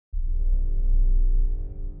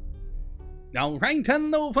Alright,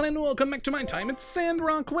 hello fun and welcome back to my time at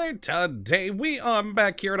Sandrock, where today we are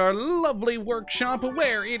back here at our lovely workshop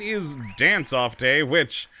where it is dance-off day,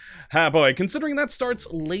 which, boy, considering that starts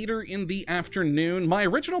later in the afternoon, my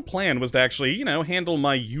original plan was to actually, handle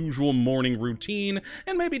my usual morning routine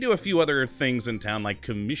and maybe do a few other things in town like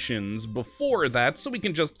commissions before that, so we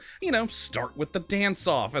can just, start with the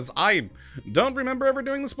dance-off, as I don't remember ever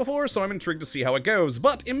doing this before, so I'm intrigued to see how it goes.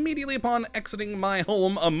 But immediately upon exiting my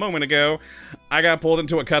home a moment ago, I got pulled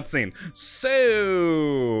into a cutscene.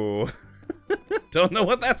 So... don't know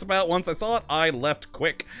what that's about. Once I saw it, I left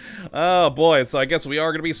quick. Oh boy, so I guess we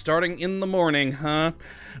are going to be starting in the morning, huh?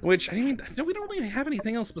 Which, I mean, we don't really have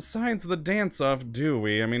anything else besides the dance-off, do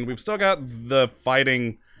we? I mean, we've still got the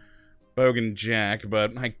fighting Bogan Jack,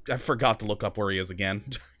 but I forgot to look up where he is again.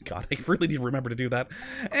 God, I really need to remember to do that.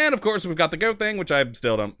 And of course, we've got the goat thing, which I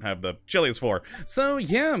still don't have the chilies for. So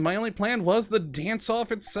yeah, my only plan was the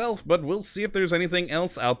dance-off itself, but we'll see if there's anything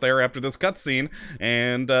else out there after this cutscene,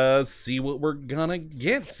 and see what we're gonna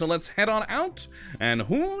get. So let's head on out, and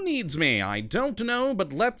who needs me? I don't know,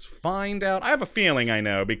 but let's find out. I have a feeling I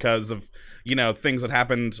know, because of, things that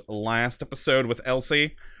happened last episode with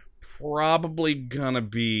Elsie. Probably gonna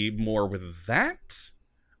be more with that,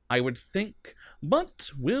 I would think, but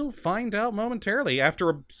we'll find out momentarily after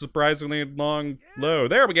a surprisingly long load.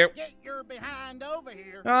 There we go. Get your behind over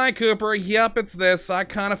here. Hi, Cooper. Yep, it's this. I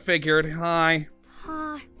kind of figured. Hi.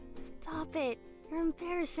 Pa, stop it. You're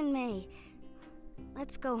embarrassing me.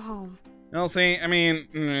 Let's go home. Elsie, I mean,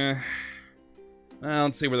 well,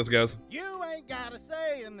 let's see where this goes. You ain't got a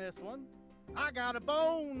say in this one. I got a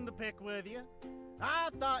bone to pick with you. I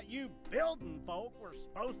thought you building folk were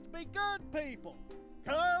supposed to be good people.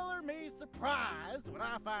 Color me surprised when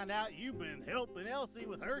I find out you've been helping Elsie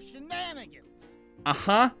with her shenanigans.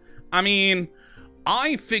 Uh-huh. I mean,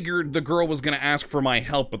 I figured the girl was going to ask for my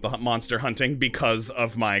help with the monster hunting because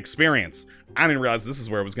of my experience. I didn't realize this is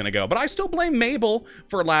where it was going to go. But I still blame Mabel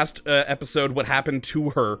for last episode, what happened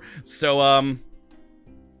to her. So,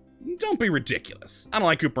 don't be ridiculous. I don't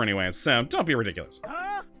like Cooper anyways, so don't be ridiculous.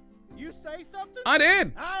 Huh? You say something? I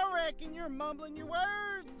did. I reckon you're mumbling your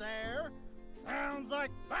words there. Sounds like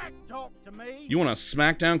back talk to me. You want to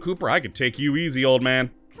smack down Cooper? I could take you easy, old man.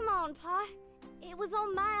 Come on, Pa. It was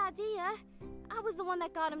all my idea. I was the one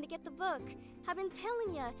that got him to get the book. I've been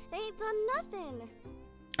telling you, they ain't done nothing.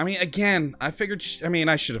 I mean, again, I figured,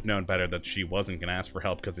 I should have known better that she wasn't going to ask for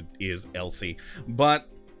help because it is Elsie. But,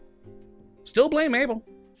 still blame Mabel.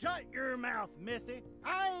 Shut your mouth, Missy.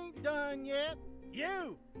 I ain't done yet.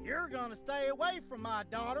 You're gonna stay away from my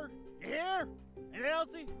daughter. You hear? And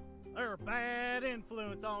Elsie, they're a bad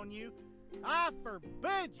influence on you. I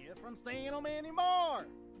forbid you from seeing them anymore.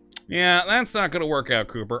 Yeah, that's not gonna work out,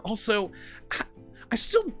 Cooper. Also, I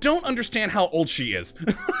still don't understand how old she is.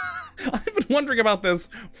 I've been wondering about this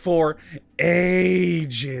for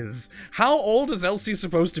ages. How old is Elsie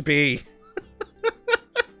supposed to be?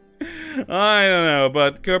 I don't know,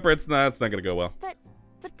 but Cooper, it's not gonna go well. But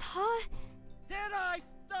Pa... Did I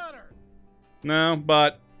stutter? No,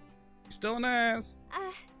 but you're still an ass.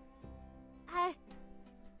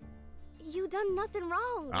 You done nothing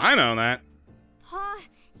wrong. I know that. Pa,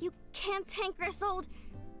 you cantankerous old...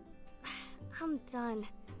 I'm done.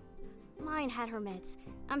 Mine had her meds.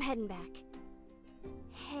 I'm heading back.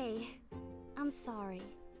 Hey, I'm sorry.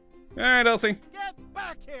 Alright, Elsie. Get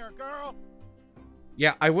back here, girl.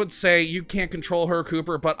 Yeah, I would say you can't control her,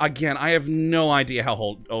 Cooper, but again, I have no idea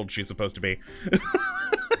how old she's supposed to be.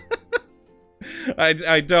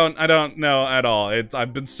 I don't know at all.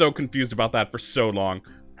 I've been so confused about that for so long.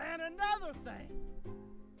 And another thing.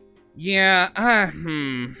 Yeah,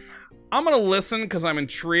 I'm gonna listen because I'm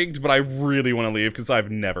intrigued, but I really want to leave because I've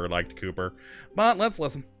never liked Cooper. But let's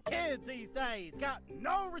listen. Kids these days got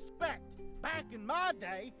no respect. Back in my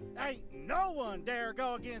day, ain't no one dare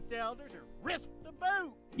go against elders or risk the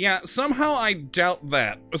boot. Yeah, somehow I doubt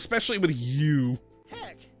that, especially with you.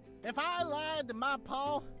 Heck, if I lied to my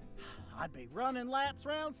pa, I'd be running laps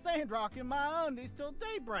around Sandrock in my undies till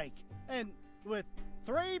daybreak. And with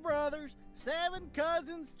 3 brothers, 7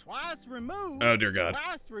 cousins, twice removed. Oh, dear God.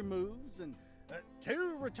 Twice removes, and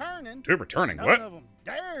 2 returning. 2 returning? None What? of them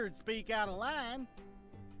dared speak out of line.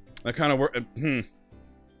 That kind of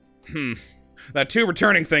That 2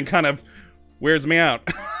 returning thing kind of weirds me out.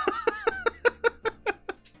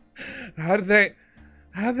 How did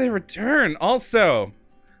they return? Also,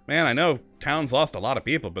 man, I know town's lost a lot of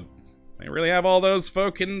people, but they really have all those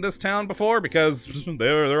folk in this town before because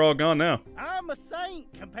they're all gone now. I'm a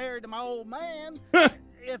saint compared to my old man.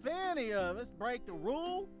 If any of us break the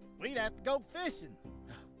rule, we'd have to go fishing.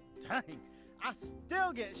 Dang, I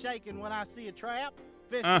still get shaken when I see a trap.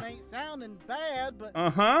 fishing ain't sounding bad, but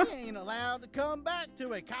he ain't allowed to come back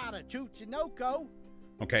to a Kottabos.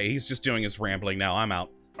 Okay, he's just doing his rambling now. I'm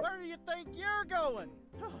out. Where do you think you're going?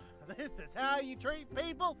 This is how you treat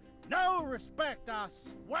people? No respect, I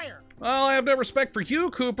swear. Well, I have no respect for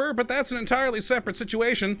you, Cooper, but that's an entirely separate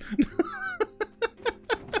situation.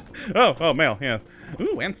 Oh, mail, yeah.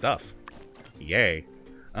 Ooh, and stuff. Yay.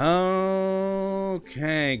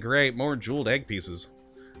 Okay, great. More jeweled egg pieces.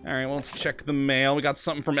 All right, well, let's check the mail. We got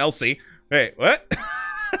something from Elsie. Wait, what?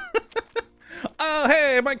 Oh,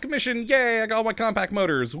 hey, my commission. Yay, I got all my compact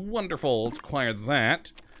motors. Wonderful. Let's acquire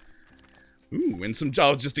that. Ooh, and some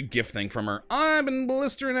just a gift thing from her. I've been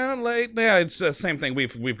blistering out late. Yeah, it's the same thing.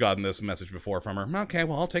 We've gotten this message before from her. Okay,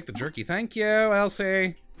 well, I'll take the jerky. Thank you,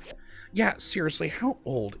 Elsie. Yeah, seriously, how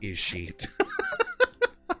old is she?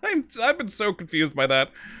 I've been so confused by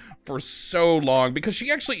that for so long, because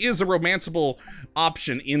she actually is a romanceable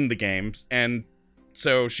option in the game, and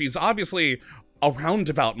so she's obviously around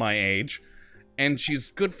about my age, and she's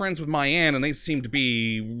good friends with my aunt, and they seem to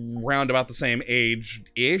be round about the same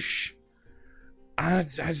age-ish. I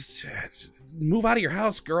just move out of your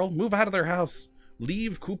house, girl. Move out of their house.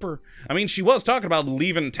 Leave Cooper. I mean, she was talking about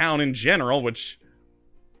leaving town in general, which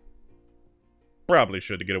probably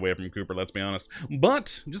should to get away from Cooper, let's be honest.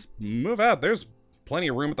 But just move out. There's plenty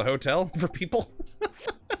of room at the hotel for people.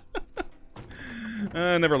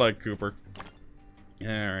 I never liked Cooper.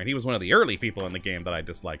 Alright, he was one of the early people in the game that I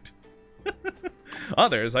disliked.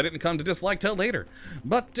 Others I didn't come to dislike till later.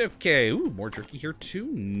 But okay, ooh, more jerky here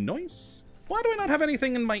too. Nice. Why do I not have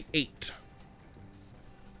anything in my 8?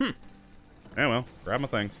 Oh well, grab my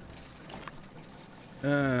things.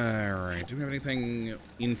 Alright, do we have anything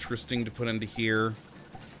interesting to put into here?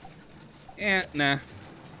 Nah. I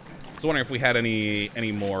was wondering if we had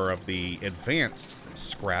any more of the advanced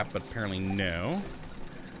scrap, but apparently no.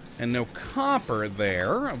 And no copper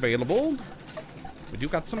there available. We do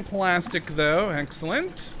got some plastic, though.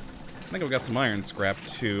 Excellent. I think we've got some iron scrap,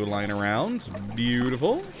 too, lying around.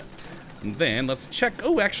 Beautiful. And then let's check...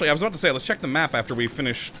 Oh, actually, I was about to say, let's check the map after we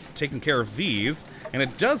finish taking care of these. And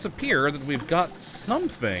it does appear that we've got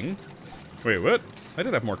something... Wait, what? I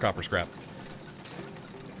did have more copper scrap.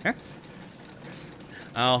 Huh?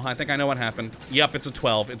 Oh, I think I know what happened. Yep, it's a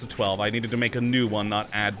 12. It's a 12. I needed to make a new one, not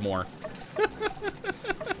add more.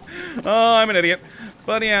 Oh, I'm an idiot.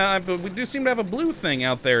 But yeah, we do seem to have a blue thing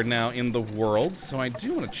out there now in the world, so I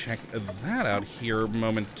do want to check that out here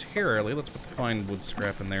momentarily. Let's put the fine wood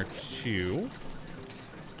scrap in there, too.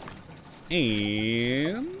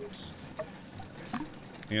 And...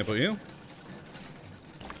 yeah, put you.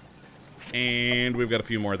 And we've got a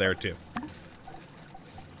few more there, too.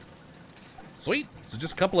 Sweet. So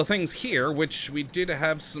just a couple of things here, which we did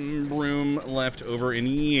have some room left over in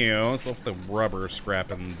you. So I'll put the rubber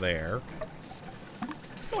scrap in there.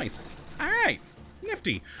 Nice. Alright.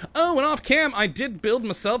 Nifty. Oh, and off cam, I did build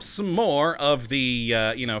myself some more of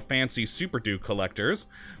the, you know, fancy Super Dew collectors.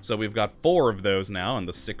 So we've got 4 of those now and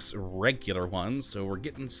the 6 regular ones. So we're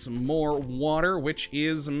getting some more water, which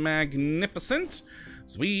is magnificent.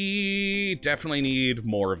 So we definitely need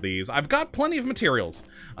more of these. I've got plenty of materials.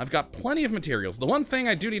 The one thing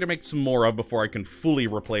I do need to make some more of before I can fully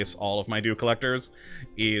replace all of my dew collectors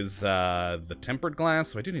is the tempered glass.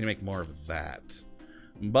 So I do need to make more of that.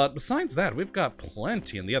 But besides that, we've got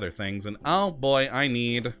plenty in the other things. And oh boy, I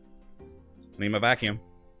need my vacuum.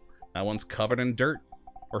 That one's covered in dirt.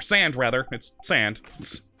 Or sand, rather. It's sand.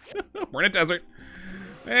 We're in a desert.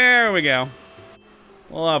 There we go.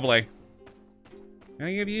 Lovely.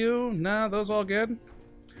 Any of you? Nah, those all good?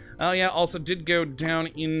 Oh yeah, also did go down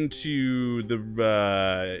into the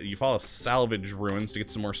Eufaula salvage ruins to get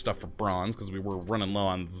some more stuff for bronze, because we were running low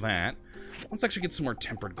on that. Let's actually get some more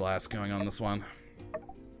tempered glass going on this one.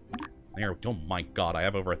 There, oh my god, I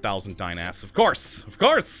have over 1,000 dynasts. Of course! Of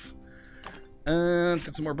course! Let's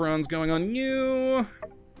get some more bronze going on you.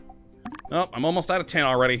 Oh, I'm almost out of 10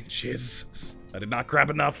 already. Jesus. I did not grab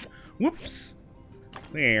enough. Whoops.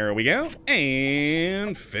 There we go.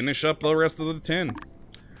 And finish up the rest of the tin.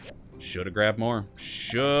 Should have grabbed more.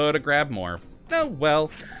 Should have grabbed more. Oh,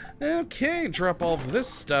 well. Okay, drop all of this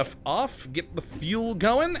stuff off, get the fuel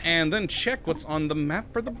going, and then check what's on the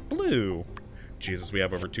map for the blue. Jesus, we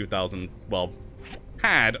have over 2,000, well,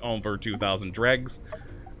 had over 2,000 dregs.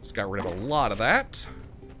 Just got rid of a lot of that.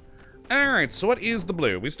 Alright, so what is the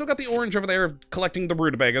blue? We still got the orange over there of collecting the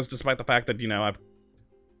rutabagas, despite the fact that, you know,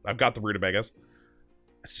 I've got the rutabagas.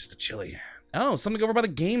 It's just a chili. Oh, something over by the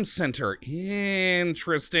game center.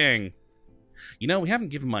 Interesting. You know, we haven't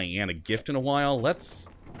given my aunt a gift in a while.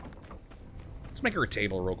 Let's make her a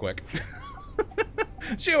table real quick.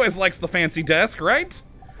 She always likes the fancy desk, right?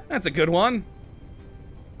 That's a good one.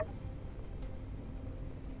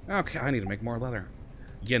 Okay, I need to make more leather.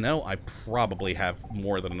 You know, I probably have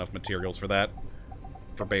more than enough materials for that.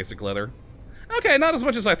 For basic leather. Okay, not as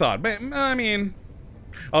much as I thought. But, I mean...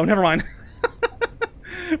 Oh, never mind.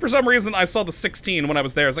 For some reason, I saw the 16 when I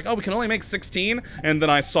was there. I was like, oh, we can only make 16? And then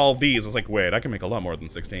I saw these. I was like, wait, I can make a lot more than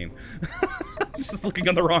 16. I was just looking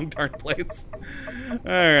on the wrong darn place.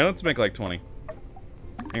 Alright, let's make like 20.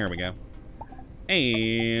 Here we go.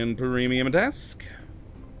 And premium desk.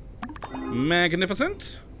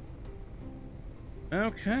 Magnificent.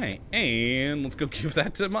 Okay, and let's go give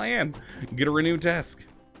that to Mayan. Get her a new desk.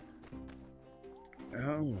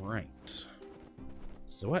 Alright.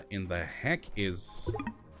 So what in the heck is...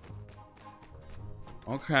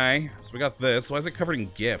 Okay, so we got this. Why is it covered in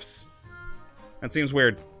gifts? That seems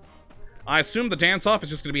weird. I assume the dance-off is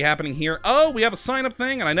just going to be happening here. Oh, we have a sign-up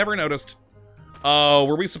thing, and I never noticed. Oh,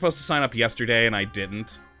 were we supposed to sign up yesterday, and I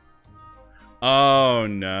didn't? Oh,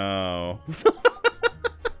 no.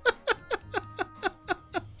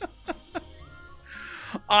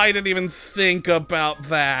 I didn't even think about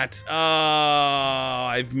that. Oh,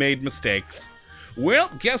 I've made mistakes.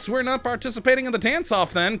 Well, guess we're not participating in the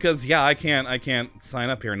dance-off then, because, yeah, I can't sign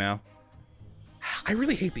up here now. I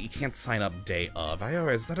really hate that you can't sign up day of.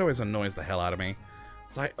 That always annoys the hell out of me.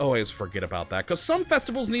 So I always forget about that, because some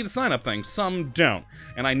festivals need a sign-up thing, some don't.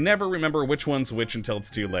 And I never remember which one's which until it's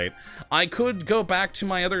too late. I could go back to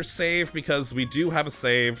my other save, because we do have a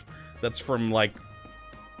save that's from, like,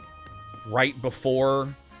 right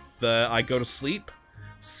before I go to sleep.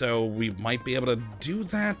 So we might be able to do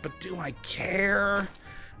that, but do I care?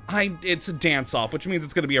 It's a dance-off, which means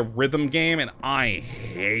it's going to be a rhythm game, and I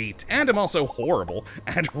hate, and I'm also horrible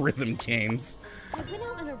at rhythm games. I went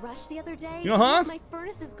out in a rush the other day. Uh-huh. My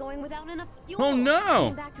furnace is going without enough fuel. Oh, no.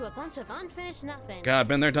 Came back to a bunch of unfinished nothing. God,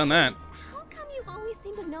 been there, done that. How come you always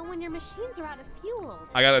seem to know when your machines are out of fuel?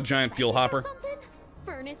 I got a giant fuel Psychic or hopper. something?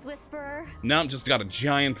 Furnace whisperer. No, just got a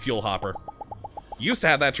giant fuel hopper. Used to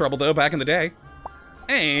have that trouble, though, back in the day.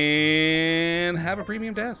 And have a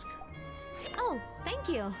premium desk. Oh, thank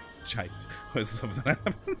you. Jeez.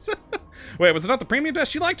 Wait, was it not the premium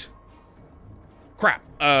desk she liked? Crap.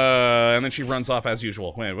 And then she runs off as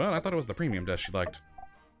usual. Wait, what? I thought it was the premium desk she liked.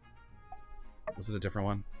 Was it a different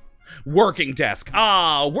one? Working desk.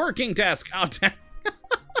 Ah, working desk. Oh, damn.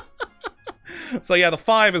 So yeah, the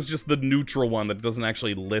 5 is just the neutral one that doesn't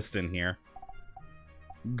actually list in here.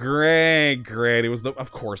 Great. It was the...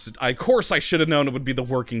 Of course I should have known it would be the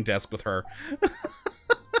working desk with her.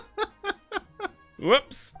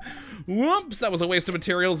 Whoops. That was a waste of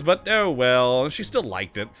materials, but oh well. She still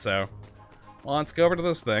liked it, so... Well, let's go over to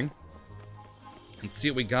this thing. And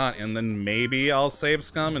see what we got, and then maybe I'll save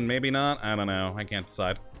scum, and maybe not. I don't know. I can't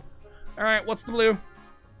decide. Alright, what's the blue?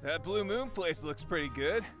 That Blue Moon place looks pretty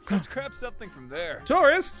good. Let's grab something from there.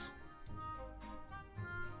 Tourists!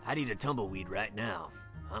 I need a tumbleweed right now.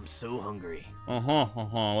 I'm so hungry.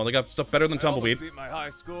 Well, they got stuff better than tumbleweed. I almost beat my high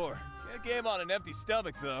score. Can't game on an empty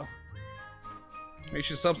stomach, though. Maybe you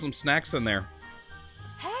should sub some snacks in there.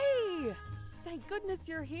 Hey! Thank goodness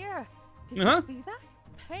you're here. Did Uh-huh. you see that?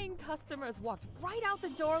 Paying customers walked right out the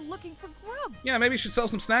door looking for grub. Yeah, maybe you should sell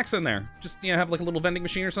some snacks in there. Just, have like a little vending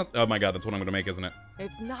machine or something. Oh my god, that's what I'm gonna make, isn't it?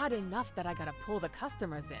 It's not enough that I gotta pull the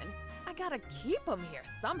customers in. I gotta keep them here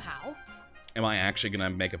somehow. Am I actually gonna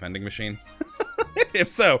make a vending machine? If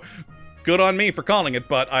so, good on me for calling it,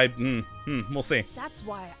 but we'll see. That's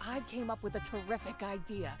why I came up with a terrific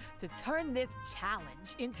idea to turn this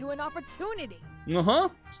challenge into an opportunity.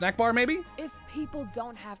 Snack bar, maybe? If people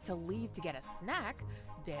don't have to leave to get a snack,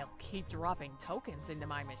 they'll keep dropping tokens into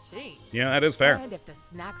my machine. Yeah, that is fair. And if the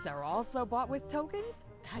snacks are also bought with tokens,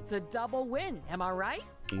 that's a double win, am I right?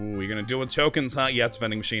 Ooh, you're gonna do it with tokens, huh? Yeah, it's a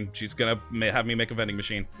vending machine. She's gonna have me make a vending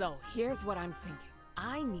machine. So here's what I'm thinking.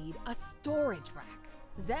 I need a storage rack.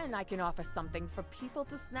 Then I can offer something for people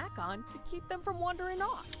to snack on to keep them from wandering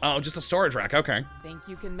off. Oh, just a storage rack, okay. Think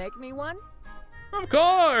you can make me one? Of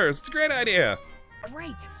course! It's a great idea!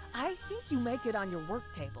 Great! I think you make it on your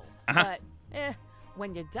work table. Uh-huh. But,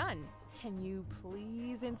 when you're done, can you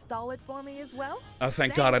please install it for me as well? Oh,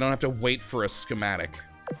 thank God, I don't have to wait for a schematic.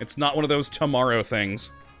 It's not one of those tomorrow things.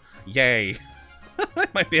 Yay. I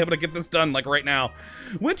might be able to get this done, like, right now.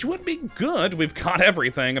 Which would be good. We've got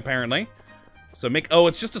everything, apparently. So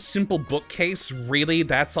it's just a simple bookcase? Really?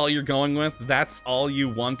 That's all you're going with? That's all you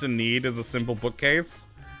want and need is a simple bookcase?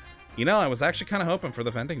 You know, I was actually kind of hoping for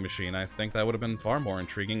the vending machine. I think that would have been far more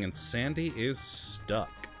intriguing, and Sandy is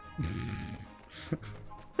stuck.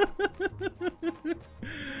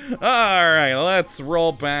 Alright, let's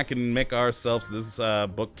roll back and make ourselves this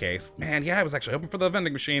bookcase. Man, yeah, I was actually hoping for the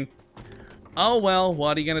vending machine. Oh well,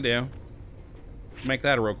 what are you gonna do? Let's make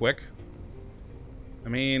that real quick. I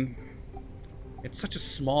mean, it's such a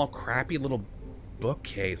small, crappy little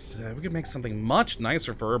bookcase. We could make something much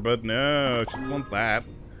nicer for her, but no, she just wants that.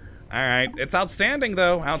 Alright, it's outstanding,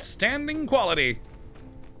 though. Outstanding quality.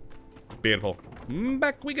 Beautiful.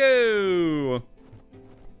 Back we go.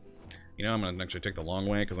 You know, I'm going to actually take the long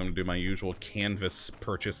way because I'm going to do my usual canvas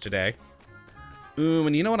purchase today. Ooh,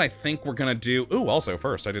 and you know what I think we're going to do? Ooh, also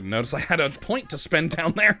first, I didn't notice I had a point to spend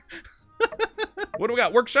down there. What do we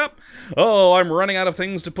got? Workshop? Oh, I'm running out of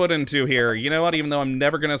things to put into here. You know what? Even though I'm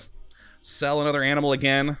never going to sell another animal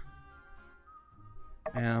again.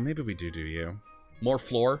 Yeah, maybe we do you. More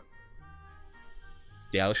floor?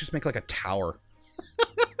 Yeah, let's just make like a tower.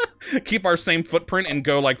 Keep our same footprint and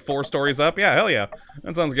go like 4 stories up. Yeah, hell yeah.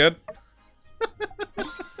 That sounds good.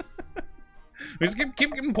 We just keep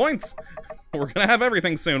giving points. We're gonna have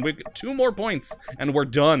everything soon. We've got 2 more points, and we're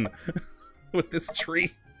done with this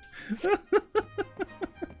tree.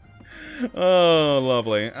 Oh,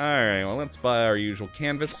 lovely. Alright, well, let's buy our usual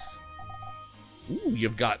canvas. Ooh,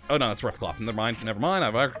 you've got... Oh, no, that's rough cloth. Never mind.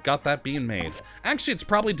 I've got that being made. Actually, it's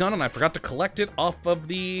probably done, and I forgot to collect it off of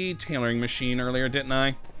the tailoring machine earlier, didn't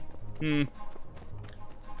I?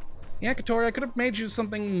 Yeah, Katori, I could have made you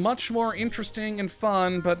something much more interesting and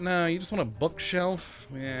fun, but no, you just want a bookshelf?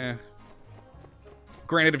 Yeah.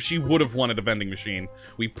 Granted, if she would have wanted a vending machine,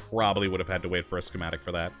 we probably would have had to wait for a schematic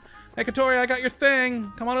for that. Hey, Katori, I got your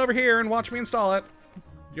thing. Come on over here and watch me install it.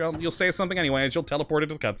 You'll say something anyways. You'll teleport it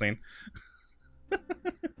to the cutscene.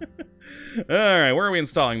 Alright, where are we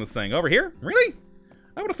installing this thing? Over here? Really?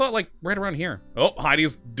 I would have thought, like, right around here. Oh,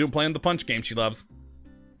 Heidi's playing the punch game she loves.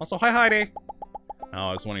 Also, hi, Heidi. Oh,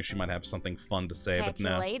 I was wondering if she might have something fun to say, but no.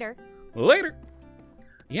 Catch you later. Later.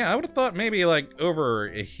 Yeah, I would have thought maybe, like, over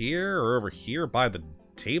here or over here by the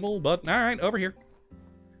table, but alright, over here.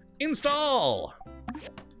 Install!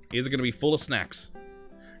 Is it going to be full of snacks?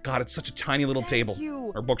 God, it's such a tiny little table.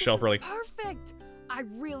 You. Or bookshelf, really. Perfect. I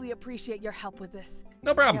really appreciate your help with this.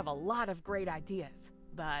 No problem. I have a lot of great ideas,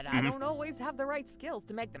 but I don't always have the right skills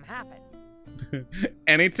to make them happen.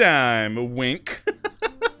 Anytime, wink.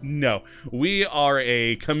 No, we are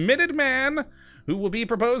a committed man who will be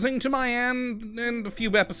proposing to my Anne in a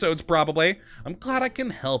few episodes, probably. I'm glad I can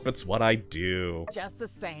help. It's what I do. Just the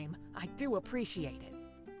same, I do appreciate it.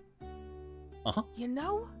 Uh-huh. You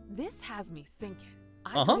know, this has me thinking.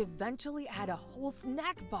 I could eventually add a whole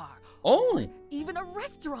snack bar. Oh. Or even a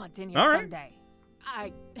restaurant in here someday.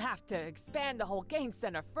 I have to expand the whole game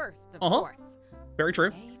center first, of course. Very true.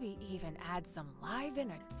 Maybe even add some live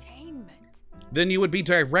entertainment. Then you would be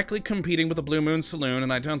directly competing with the Blue Moon Saloon,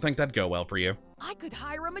 and I don't think that'd go well for you. I could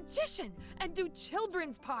hire a magician and do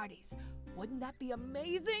children's parties. Wouldn't that be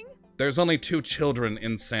amazing? There's only 2 children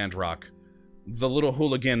in Sandrock. The little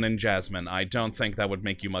hooligan and Jasmine. I don't think that would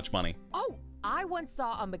make you much money. Oh, I once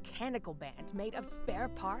saw a mechanical band made of spare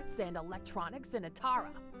parts and electronics in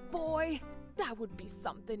Atara. Boy, that would be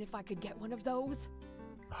something if I could get one of those.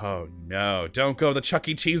 Oh no, don't go the Chuck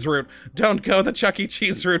E. Cheese route. Don't go the Chuck E.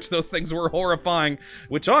 Cheese route. Those things were horrifying.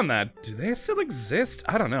 Which on that, do they still exist?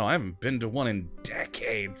 I don't know. I haven't been to one in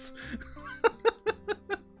decades.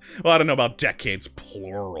 Well, I don't know about decades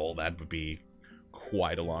plural. That would be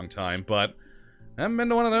quite a long time, but I haven't been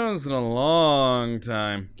to one of those in a long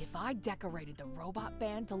time. If I decorated the robot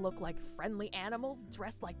band to look like friendly animals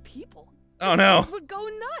dressed like people, oh no, this would go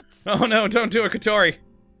nuts. Oh no, don't do it, Katori.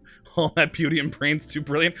 Oh, that beauty and brain's too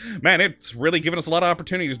brilliant. Man, it's really given us a lot of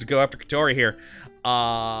opportunities to go after Katori here.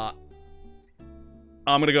 I'm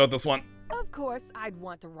gonna go with this one. Of course, I'd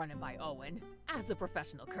want to run it by Owen, as a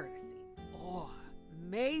professional courtesy. Or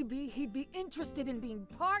maybe he'd be interested in being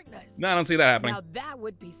partners. No, I don't see that happening. Now that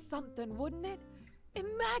would be something, wouldn't it?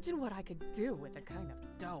 Imagine what I could do with the kind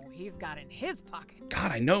of dough he's got in his pocket.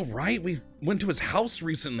 God, I know, right? We went to his house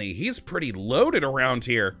recently. He's pretty loaded around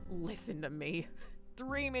here. Listen to me.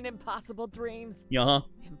 Dreaming impossible dreams. Yeah.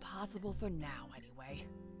 Impossible for now, anyway.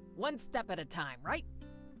 One step at a time, right?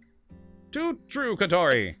 Too true,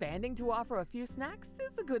 Katori. Expanding to offer a few snacks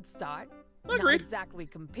is a good start. Agreed. Not exactly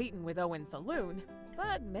competing with Owen's Saloon,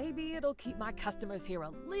 but maybe it'll keep my customers here a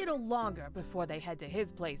little longer before they head to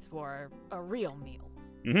his place for a real meal.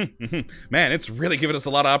 Man, it's really given us a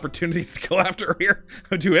lot of opportunities to go after here.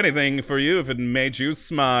 I'd do anything for you if it made you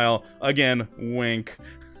smile. Again, wink.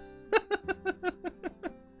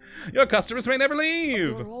 Your customers may never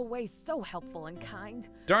leave. You're always so helpful and kind.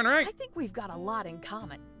 Darn right. I think we've got a lot in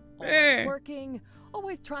common. Always Hey. working,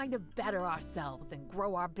 always trying to better ourselves and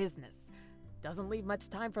grow our business. Doesn't leave much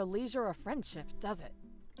time for leisure or friendship, does it?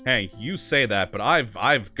 Hey, you say that, but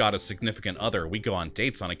I've got a significant other. We go on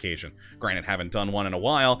dates on occasion. Granted, haven't done one in a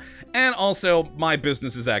while. And also, my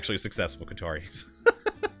business is actually successful, Katori.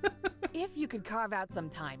 If you could carve out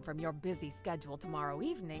some time from your busy schedule tomorrow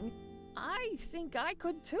evening, I think I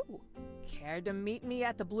could too. Care to meet me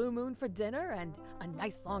at the Blue Moon for dinner and a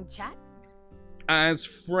nice long chat? As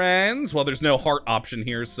friends? Well, there's no heart option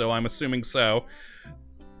here, so I'm assuming so.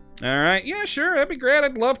 Alright, yeah, sure, that'd be great,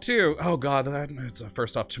 I'd love to. Oh god, it's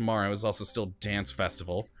first off, tomorrow is also still Dance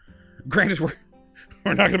Festival. Granted, we're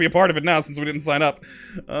not gonna be a part of it now since we didn't sign up.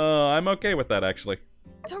 I'm okay with that, actually.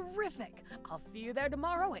 Terrific! I'll see you there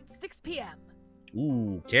tomorrow at 6 p.m.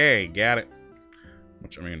 Ooh, okay, got it.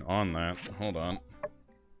 Which, I mean, on that, hold on.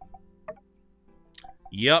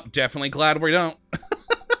 Yep, definitely glad we don't.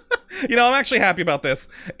 You know, I'm actually happy about this.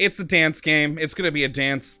 It's a dance game. It's gonna be a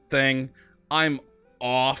dance thing. I'm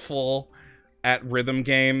awful at rhythm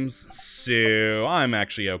games, so I'm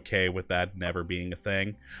actually okay with that never being a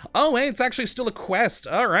thing. Oh, hey, it's actually still a quest.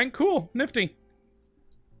 Alright, cool. Nifty.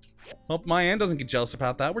 Hope my aunt doesn't get jealous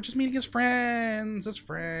about that. We're just meeting as friends. As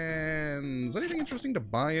friends. Anything interesting to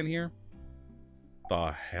buy in here?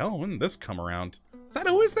 The hell? When did this come around? Is that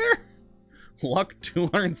always there? Luck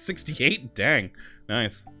 268? Dang.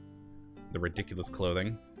 Nice. The ridiculous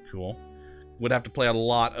clothing. Cool. Would have to play a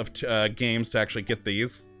lot of games to actually get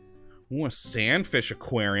these. Ooh, a sandfish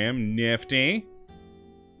aquarium. Nifty.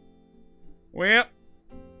 Well,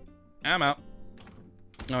 I'm out.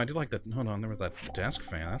 Oh, I did like that. Hold on, there was that desk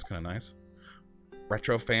fan. That's kind of nice.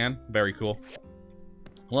 Retro fan. Very cool.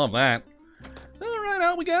 Love that. Alright,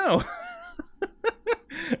 out we go.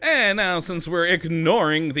 And now, since we're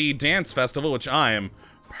ignoring the dance festival, which I am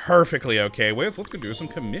perfectly okay with, let's go do some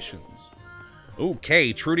commissions.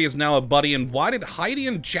 Okay, Trudy is now a buddy, and why did Heidi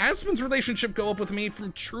and Jasmine's relationship go up with me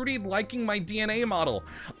from Trudy liking my DNA model?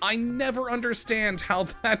 I never understand how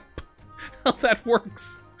that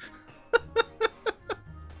works.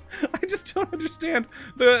 I just don't understand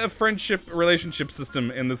the friendship relationship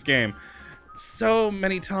system in this game. So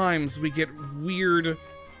many times we get weird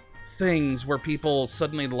things where people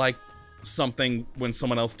suddenly like something when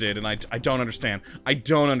someone else did, and I don't understand. I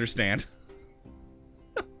don't understand.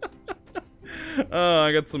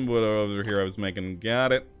 I got some wood over here I was making.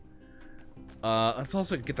 Got it. Let's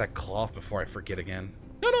also get that cloth before I forget again.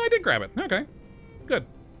 No, I did grab it. Okay. Good.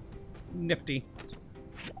 Nifty.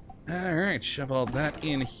 Alright, shove all that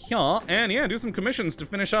in here. And yeah, do some commissions to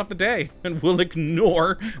finish off the day. And we'll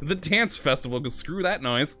ignore the dance festival, because screw that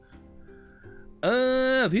noise.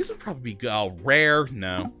 These would probably be good. Oh, rare?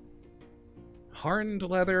 No. Hardened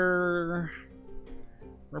leather.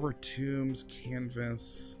 Rubber tombs,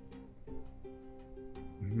 canvas.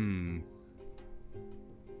 On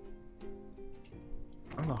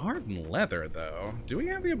the hardened leather, though, do we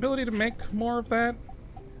have the ability to make more of that?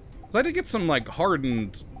 Because I did get some, like,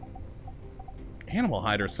 hardened animal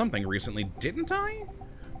hide or something recently, didn't I?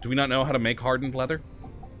 Do we not know how to make hardened leather?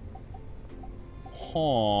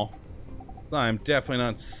 Huh. So I'm definitely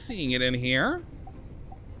not seeing it in here.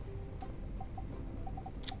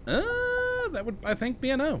 That would, I think, be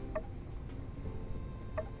a no.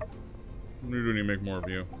 We do need to make more of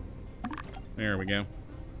you. There we go.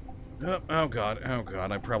 Oh god,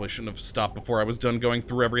 I probably shouldn't have stopped before I was done going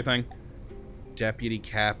through everything. Deputy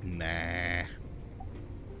cap, nah.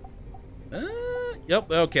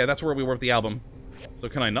 Yep, okay, that's where we were with the album. So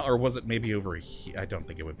can I not, or was it maybe over here? I don't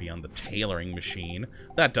think it would be on the tailoring machine.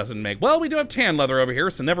 That doesn't make, well, we do have tan leather over here,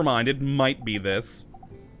 so never mind, it might be this.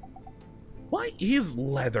 Why is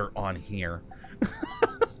leather on here?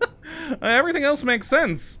 Everything else makes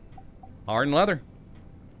sense. Hardened leather.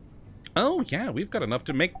 Oh, yeah, we've got enough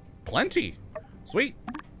to make plenty. Sweet.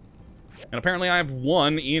 And apparently I have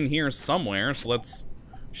one in here somewhere, so let's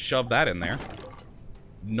shove that in there.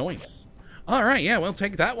 Nice. Alright, yeah, we'll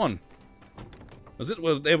take that one.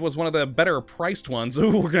 It was one of the better priced ones.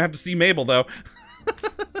 Ooh, we're gonna have to see Mabel, though.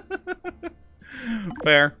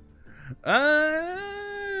 Fair.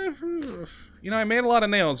 You know, I made a lot of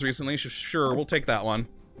nails recently. Sure, we'll take that one.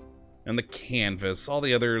 And the canvas. All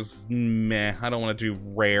the others, meh. I don't want to do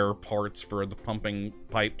rare parts for the pumping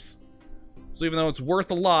pipes. So even though it's worth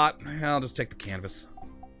a lot, I'll just take the canvas.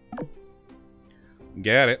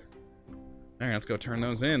 Get it. Alright, let's go turn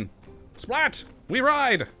those in. Splat! We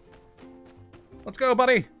ride! Let's go,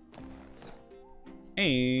 buddy!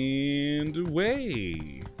 And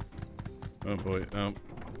away. Oh boy, oh.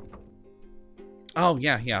 Oh,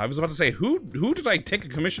 yeah, I was about to say, who did I take a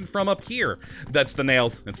commission from up here? That's the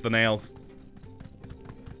nails. It's the nails.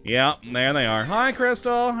 Yeah, there they are. Hi,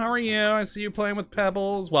 Crystal. How are you? I see you playing with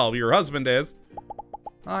pebbles. Well, your husband is.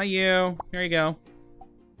 Hi, you. Here you go.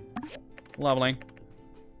 Lovely.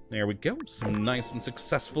 There we go. Some nice and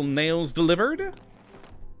successful nails delivered.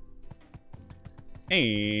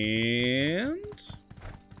 And...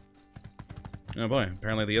 Oh boy,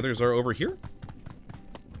 apparently the others are over here.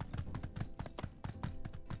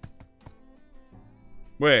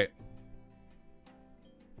 Wait.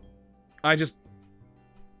 I just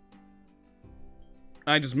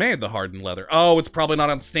made the hardened leather. Oh, it's probably not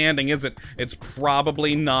outstanding, is it? It's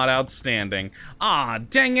probably not outstanding. Ah,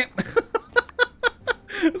 dang it.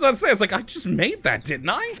 I was about to say, it's like, I just made that, didn't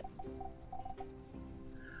I?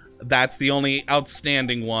 That's the only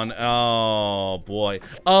outstanding one. Oh, boy.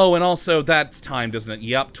 Oh, and also, that's timed, isn't it?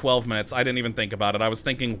 Yep, 12 minutes. I didn't even think about it. I was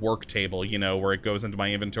thinking work table, you know, where it goes into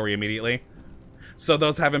my inventory immediately. So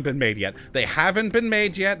those haven't been made yet. They haven't been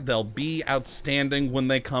made yet. They'll be outstanding when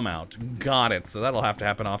they come out. Got it. So that'll have to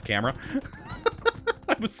happen off camera.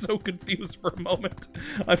 I was so confused for a moment.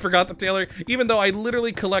 I forgot the tailor. Even though I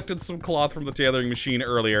literally collected some cloth from the tailoring machine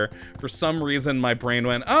earlier, for some reason my brain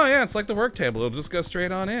went, oh yeah, it's like the work table. It'll just go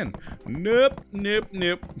straight on in. Nope, nope,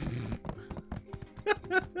 nope.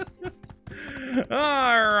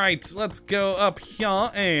 All right, let's go up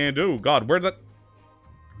here and, oh God, where'd that...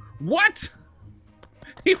 What?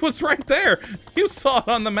 He was right there. You saw it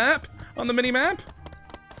on the map, on the mini-map.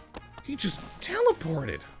 He just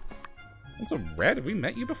teleported. That's a red. Have we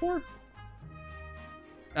met you before?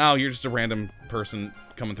 Oh, you're just a random person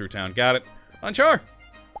coming through town. Got it. Unchar.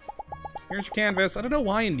 Here's your canvas. I don't know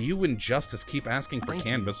why you and Justice keep asking for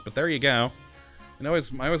canvas, but there you go. And I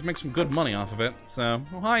always make some good money off of it. So,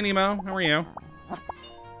 well, hi Nemo. How are you?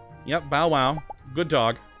 Yep, bow wow. Good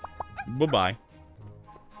dog. Bye-bye.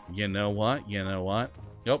 You know what? You know what?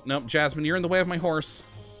 Nope, nope, Jasmine, you're in the way of my horse.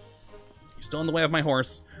 You're still in the way of my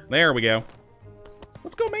horse. There we go.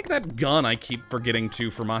 Let's go make that gun I keep forgetting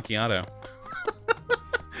to for Macchiato.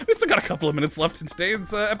 We still got a couple of minutes left in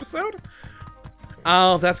today's episode.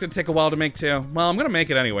 Oh, that's gonna take a while to make too. Well, I'm gonna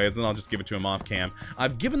make it anyways, and I'll just give it to him off cam.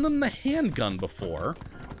 I've given them the handgun before,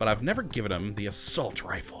 but I've never given him the assault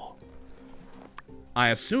rifle. I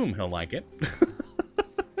assume he'll like it.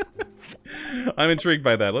 I'm intrigued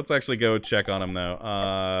by that. Let's actually go check on him,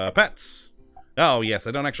 though. Pets. Oh, yes,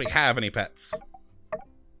 I don't actually have any pets.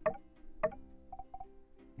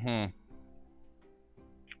 Oh,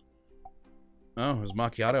 does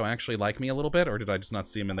Macchiato actually like me a little bit, or did I just not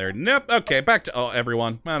see him in there? Nope. Okay, back to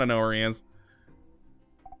everyone. I don't know where he is.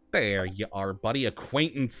 There you are, buddy.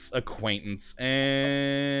 Acquaintance.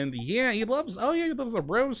 And yeah, he loves... Oh, yeah, he loves the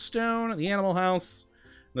rose stone, the animal house,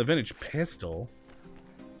 the vintage pistol.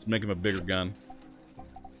 Let's make him a bigger gun.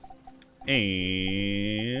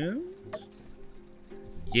 And...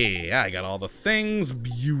 yeah, I got all the things.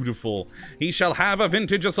 Beautiful. He shall have a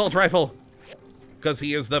vintage assault rifle. Because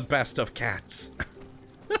he is the best of cats.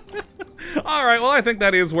 Alright, well, I think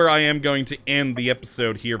that is where I am going to end the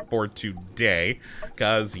episode here for today.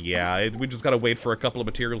 Because, yeah, we just gotta wait for a couple of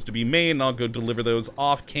materials to be made, and I'll go deliver those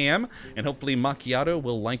off cam. And hopefully Macchiato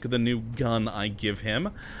will like the new gun I give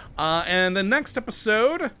him. And the next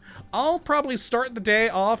episode, I'll probably start the day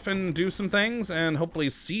off and do some things, and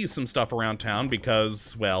hopefully see some stuff around town,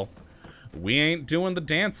 because, well... we ain't doing the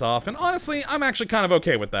dance-off, and honestly, I'm actually kind of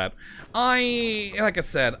okay with that. Like I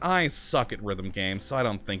said, I suck at rhythm games, so I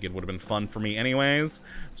don't think it would have been fun for me anyways.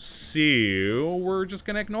 So, we're just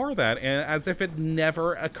gonna ignore that, as if it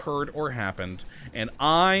never occurred or happened. And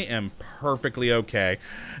I am perfectly okay.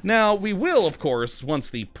 Now, we will, of course, once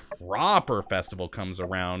the proper festival comes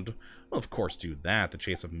around, we'll of course do that, the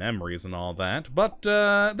Chase of Memories and all that. But,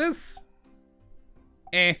 this...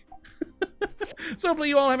 So hopefully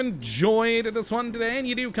you all have enjoyed this one today, and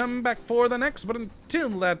you do come back for the next. But until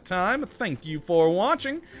that time, thank you for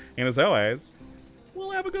watching, and as always, we'll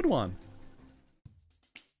have a good one.